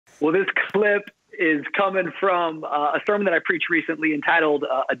Well, this clip is coming from a sermon that I preached recently entitled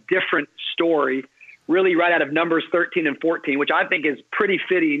A Different Story, really right out of Numbers 13 and 14, which I think is pretty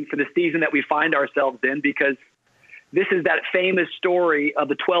fitting for the season that we find ourselves in, because this is that famous story of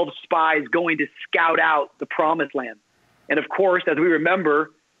the 12 spies going to scout out the promised land. And of course, as we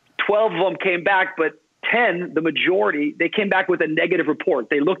remember, 12 of them came back, but 10, the majority, they came back with a negative report.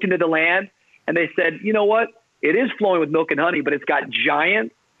 They looked into the land and they said, you know what? It is flowing with milk and honey, but it's got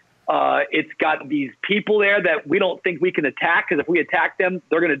giants. It's got these people there that we don't think we can attack, because if we attack them,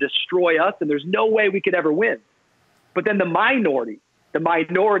 they're going to destroy us, and there's no way we could ever win. But then the minority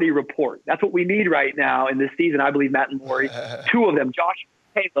report, that's what we need right now in this season, I believe, Matt and Laurie, two of them, Josh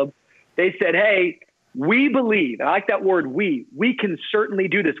and Caleb, they said, hey, we believe, and I like that word, we can certainly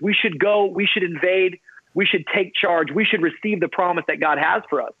do this. We should go, we should invade, we should take charge, we should receive the promise that God has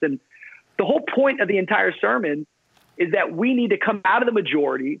for us. And the whole point of the entire sermon is that we need to come out of the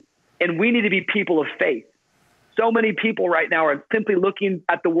majority, and we need to be people of faith. So many people right now are simply looking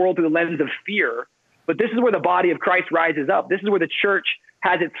at the world through the lens of fear, but this is where the body of Christ rises up. This is where the church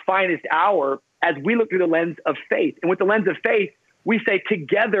has its finest hour, as we look through the lens of faith. And with the lens of faith, we say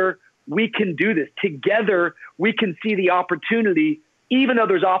together we can do this. Together we can see the opportunity, even though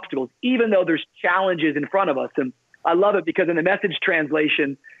there's obstacles, even though there's challenges in front of us. And I love it because in the Message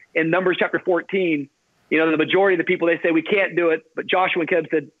translation in Numbers chapter 14, you know, the majority of the people, they say we can't do it, but Joshua and Caleb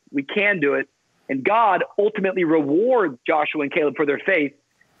said we can do it. And God ultimately rewards Joshua and Caleb for their faith.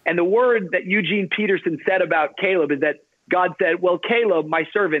 And the word that Eugene Peterson said about Caleb is that God said, well, Caleb, my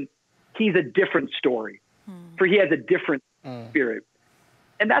servant, he's a different story, for he has a different spirit.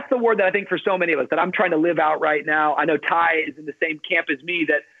 And that's the word that I think for so many of us that I'm trying to live out right now. I know Tye is in the same camp as me,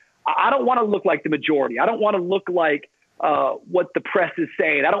 that I don't want to look like the majority. I don't want to look like what the press is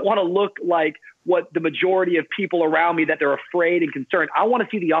saying. I don't want to look like what the majority of people around me, that they're afraid and concerned. I want to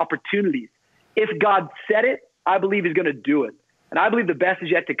see the opportunities. If God said it, I believe he's going to do it. And I believe the best is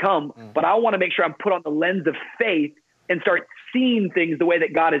yet to come, but I want to make sure I'm put on the lens of faith and start seeing things the way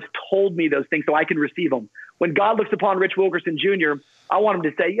that God has told me those things so I can receive them. When God looks upon Rich Wilkerson Jr., I want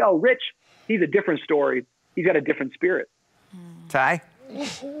him to say, yo, Rich, he's a different story. He's got a different spirit. Tye?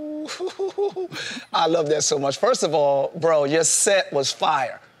 I love that so much. First of all, bro, your set was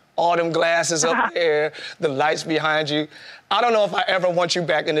fire. All them glasses up there, the lights behind you. I don't know if I ever want you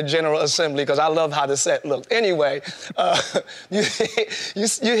back in the General Assembly, because I love how the set looked. Anyway, you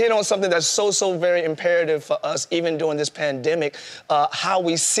hit on something that's so very imperative for us, even during this pandemic. How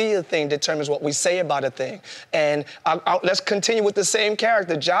we see a thing determines what we say about a thing. And let's continue with the same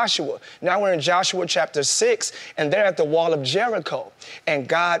character, Joshua. Now we're in Joshua chapter 6, and they're at the wall of Jericho. And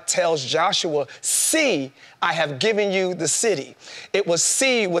God tells Joshua, see, I have given you the city. It was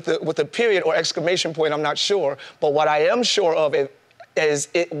see with a period or exclamation point, I'm not sure. But what I am sure of is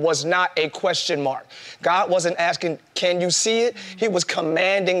it was not a question mark. God wasn't asking, can you see it? He was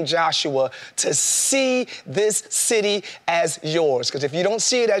commanding Joshua to see this city as yours. Because if you don't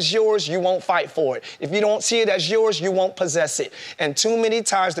see it as yours, you won't fight for it. If you don't see it as yours, you won't possess it. And too many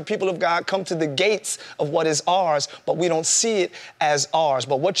times the people of God come to the gates of what is ours, but we don't see it as ours.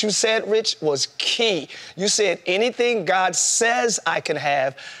 But what you said, Rich, was key. You said anything God says I can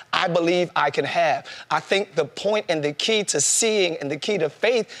have, I believe I can have. I think the point and the key to seeing and the key to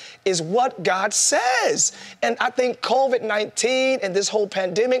faith is what God says. And I think COVID-19 and this whole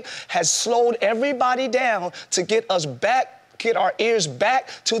pandemic has slowed everybody down to get us back, get our ears back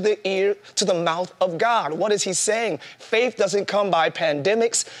to the mouth of God. What is he saying? Faith doesn't come by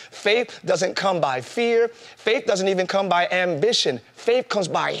pandemics. Faith doesn't come by fear. Faith doesn't even come by ambition. Faith comes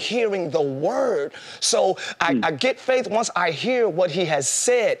by hearing the word. So I get faith once I hear what he has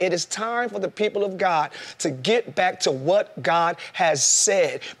said. It is time for the people of God to get back to what God has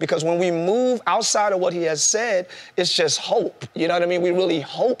said. Because when we move outside of what he has said, it's just hope. You know what I mean? We really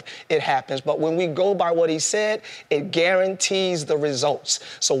hope it happens. But when we go by what he said, it guarantees the results.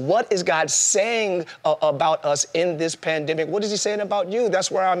 So what is God saying about us in this pandemic? What is he saying about you?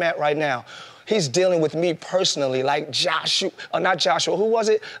 That's where I'm at right now. He's dealing with me personally, like Joshua, not Joshua, who was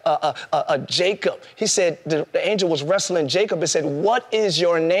it? Jacob. He said, the angel was wrestling Jacob and said, what is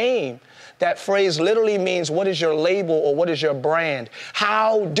your name? That phrase literally means, what is your label or what is your brand?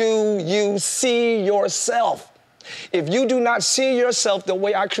 How do you see yourself? If you do not see yourself the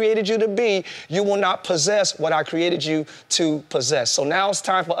way I created you to be, you will not possess what I created you to possess. So now it's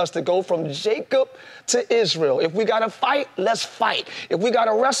time for us to go from Jacob to Israel. If we got to fight, let's fight. If we got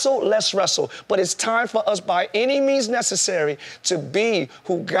to wrestle, let's wrestle. But it's time for us by any means necessary to be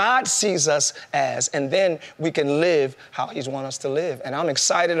who God sees us as, and then we can live how He's want us to live. And I'm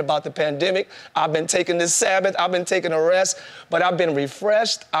excited about the pandemic. I've been taking this Sabbath. I've been taking a rest, but I've been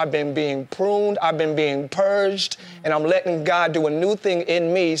refreshed. I've been being pruned. I've been being purged, and I'm letting God do a new thing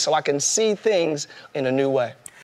in me so I can see things in a new way.